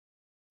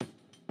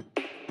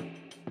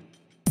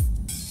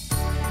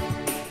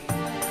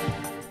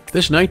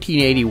This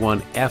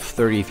 1981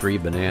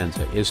 F-33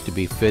 Bonanza is to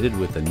be fitted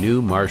with the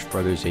new Marsh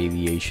Brothers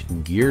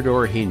Aviation gear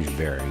door hinge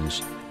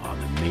bearings on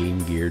the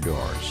main gear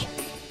doors.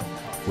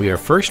 We are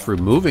first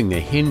removing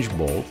the hinge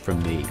bolt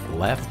from the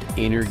left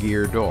inner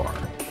gear door.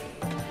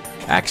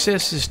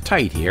 Access is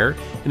tight here,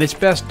 and it's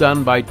best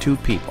done by two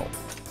people.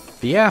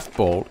 The aft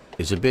bolt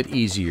is a bit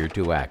easier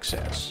to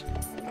access.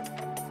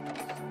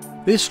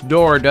 This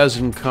door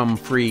doesn't come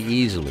free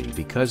easily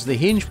because the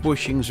hinge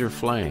bushings are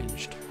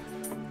flanged.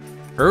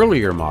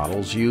 Earlier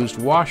models used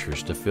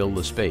washers to fill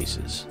the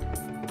spaces.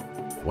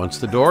 Once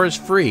the door is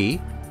free,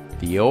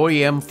 the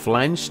OEM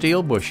flanged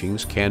steel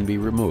bushings can be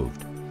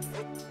removed.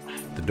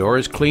 The door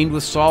is cleaned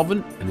with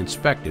solvent and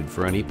inspected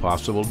for any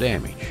possible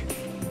damage.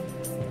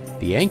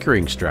 The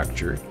anchoring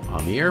structure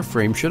on the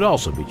airframe should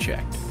also be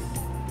checked.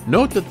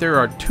 Note that there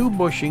are two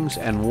bushings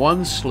and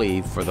one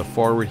sleeve for the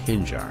forward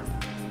hinge arm.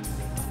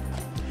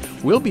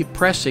 We'll be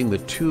pressing the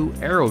two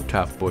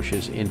AeroTough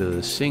bushes into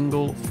the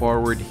single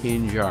forward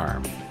hinge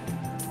arm.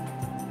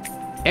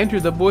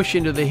 Enter the bush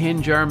into the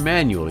hinge arm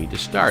manually to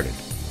start it.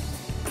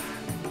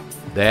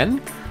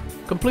 Then,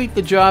 complete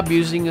the job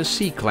using a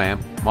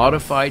C-clamp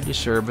modified to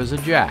serve as a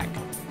jack.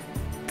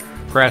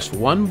 Press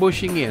one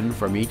bushing in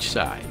from each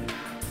side.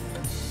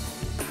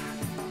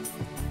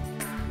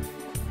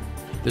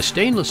 The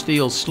stainless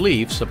steel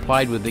sleeve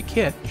supplied with the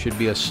kit should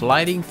be a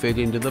sliding fit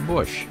into the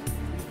bush.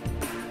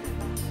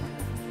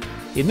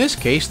 In this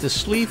case, the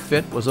sleeve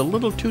fit was a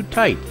little too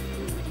tight,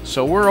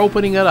 so we're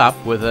opening it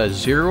up with a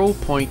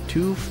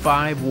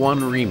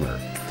 0.251 reamer.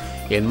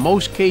 In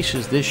most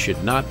cases, this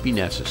should not be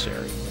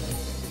necessary.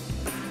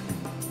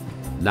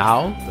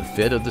 Now, the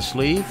fit of the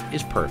sleeve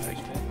is perfect.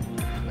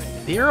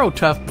 The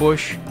AeroTough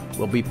bush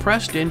will be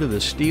pressed into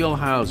the steel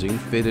housing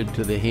fitted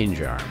to the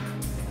hinge arm.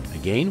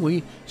 Again,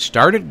 we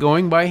start it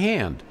going by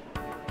hand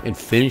and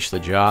finish the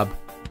job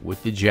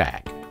with the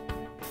jack.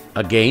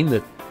 Again,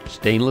 the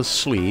stainless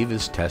sleeve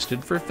is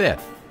tested for fit.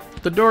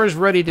 The door is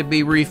ready to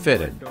be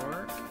refitted.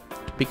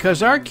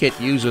 Because our kit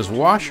uses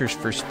washers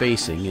for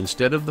spacing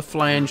instead of the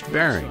flanged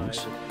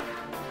bearings,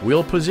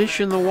 we'll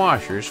position the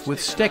washers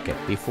with stick-it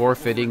before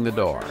fitting the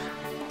door.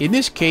 In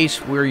this case,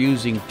 we're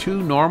using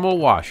two normal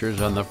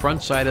washers on the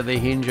front side of the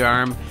hinge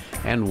arm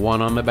and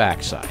one on the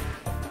back side.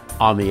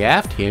 On the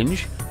aft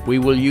hinge, we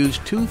will use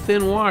two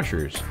thin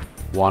washers,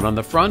 one on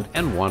the front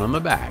and one on the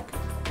back.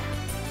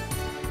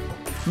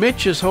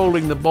 Mitch is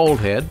holding the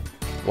bolt head,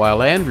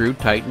 while Andrew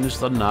tightens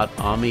the nut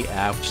on the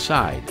aft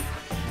side.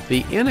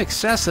 The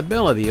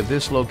inaccessibility of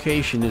this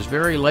location is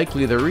very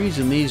likely the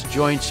reason these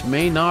joints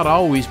may not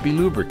always be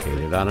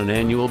lubricated on an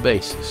annual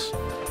basis.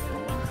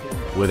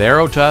 With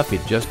AeroTough,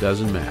 it just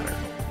doesn't matter.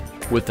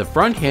 With the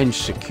front hinge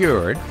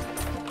secured,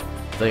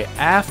 the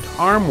aft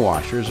arm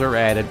washers are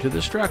added to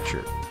the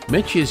structure.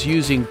 Mitch is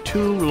using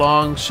two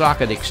long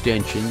socket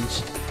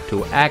extensions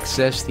to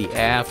access the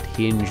aft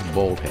hinge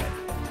bolt head.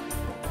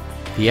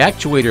 The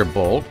actuator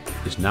bolt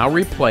is now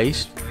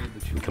replaced,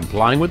 and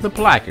complying with the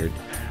placard,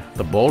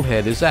 the bolt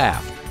head is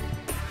aft.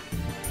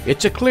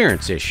 It's a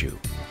clearance issue,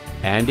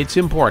 and it's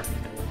important.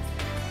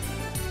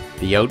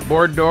 The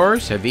outboard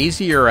doors have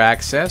easier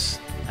access,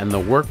 and the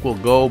work will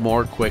go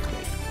more quickly.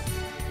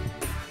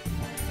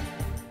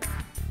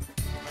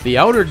 The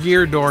outer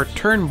gear door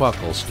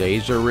turnbuckle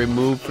stays are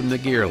removed from the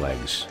gear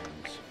legs.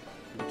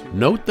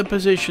 Note the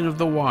position of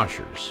the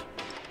washers.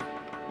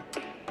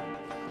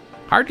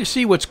 Hard to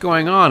see what's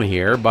going on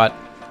here, but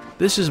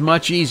this is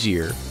much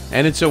easier,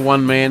 and it's a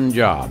one-man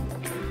job.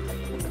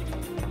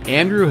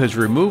 Andrew has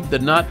removed the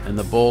nut and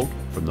the bolt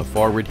from the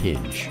forward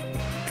hinge.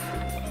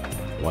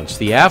 Once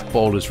the aft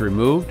bolt is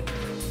removed,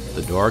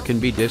 the door can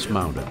be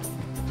dismounted.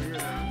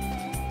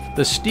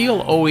 The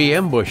steel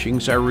OEM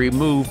bushings are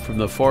removed from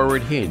the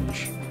forward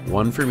hinge,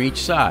 one from each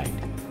side.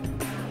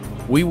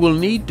 We will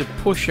need to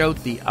push out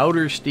the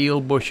outer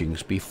steel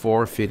bushings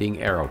before fitting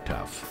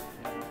AeroTough.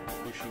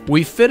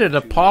 We fitted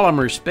a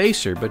polymer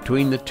spacer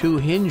between the two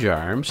hinge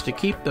arms to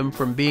keep them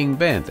from being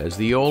bent as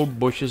the old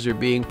bushes are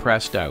being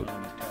pressed out.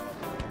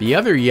 The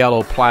other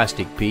yellow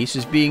plastic piece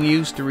is being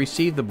used to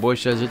receive the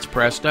bush as it's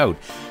pressed out,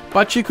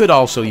 but you could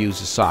also use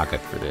a socket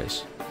for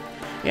this.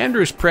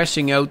 Andrew's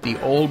pressing out the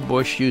old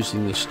bush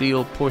using the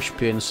steel push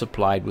pin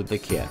supplied with the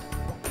kit.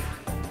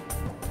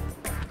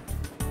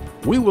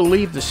 We will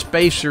leave the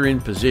spacer in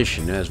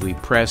position as we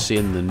press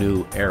in the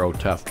new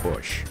AeroTough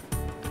bush.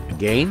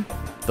 Again,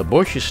 the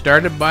bush is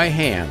started by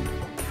hand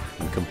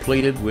and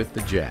completed with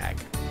the jack.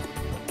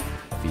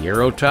 The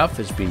AeroTough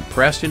has been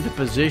pressed into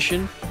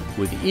position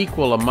with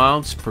equal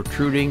amounts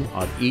protruding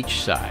on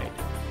each side.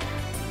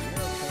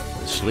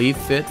 The sleeve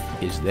fit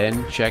is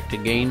then checked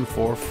again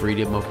for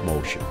freedom of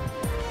motion.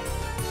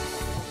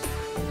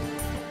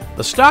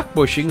 The stock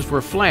bushings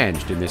were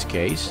flanged in this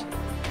case,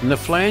 and the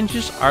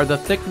flanges are the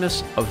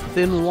thickness of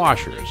thin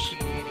washers.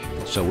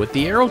 So with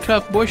the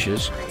AeroTough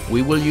bushes,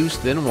 we will use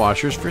thin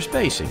washers for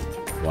spacing.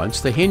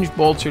 Once the hinge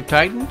bolts are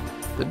tightened,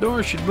 the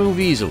door should move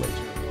easily.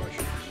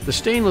 The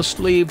stainless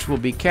sleeves will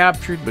be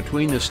captured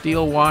between the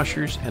steel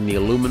washers and the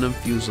aluminum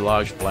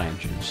fuselage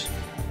flanges.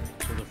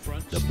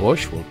 The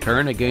bush will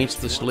turn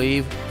against the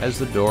sleeve as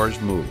the doors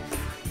move.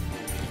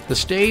 The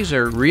stays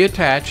are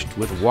reattached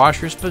with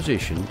washers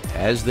positioned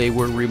as they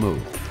were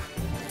removed.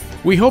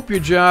 We hope your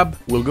job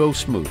will go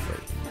smoothly.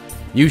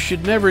 You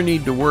should never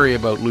need to worry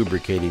about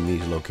lubricating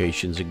these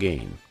locations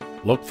again.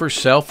 Look for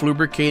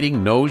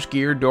self-lubricating nose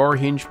gear door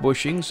hinge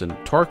bushings and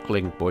torque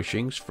link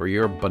bushings for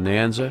your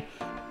Bonanza,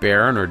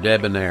 Baron, or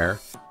Debonair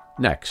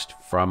next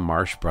from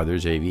Marsh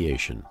Brothers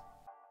Aviation.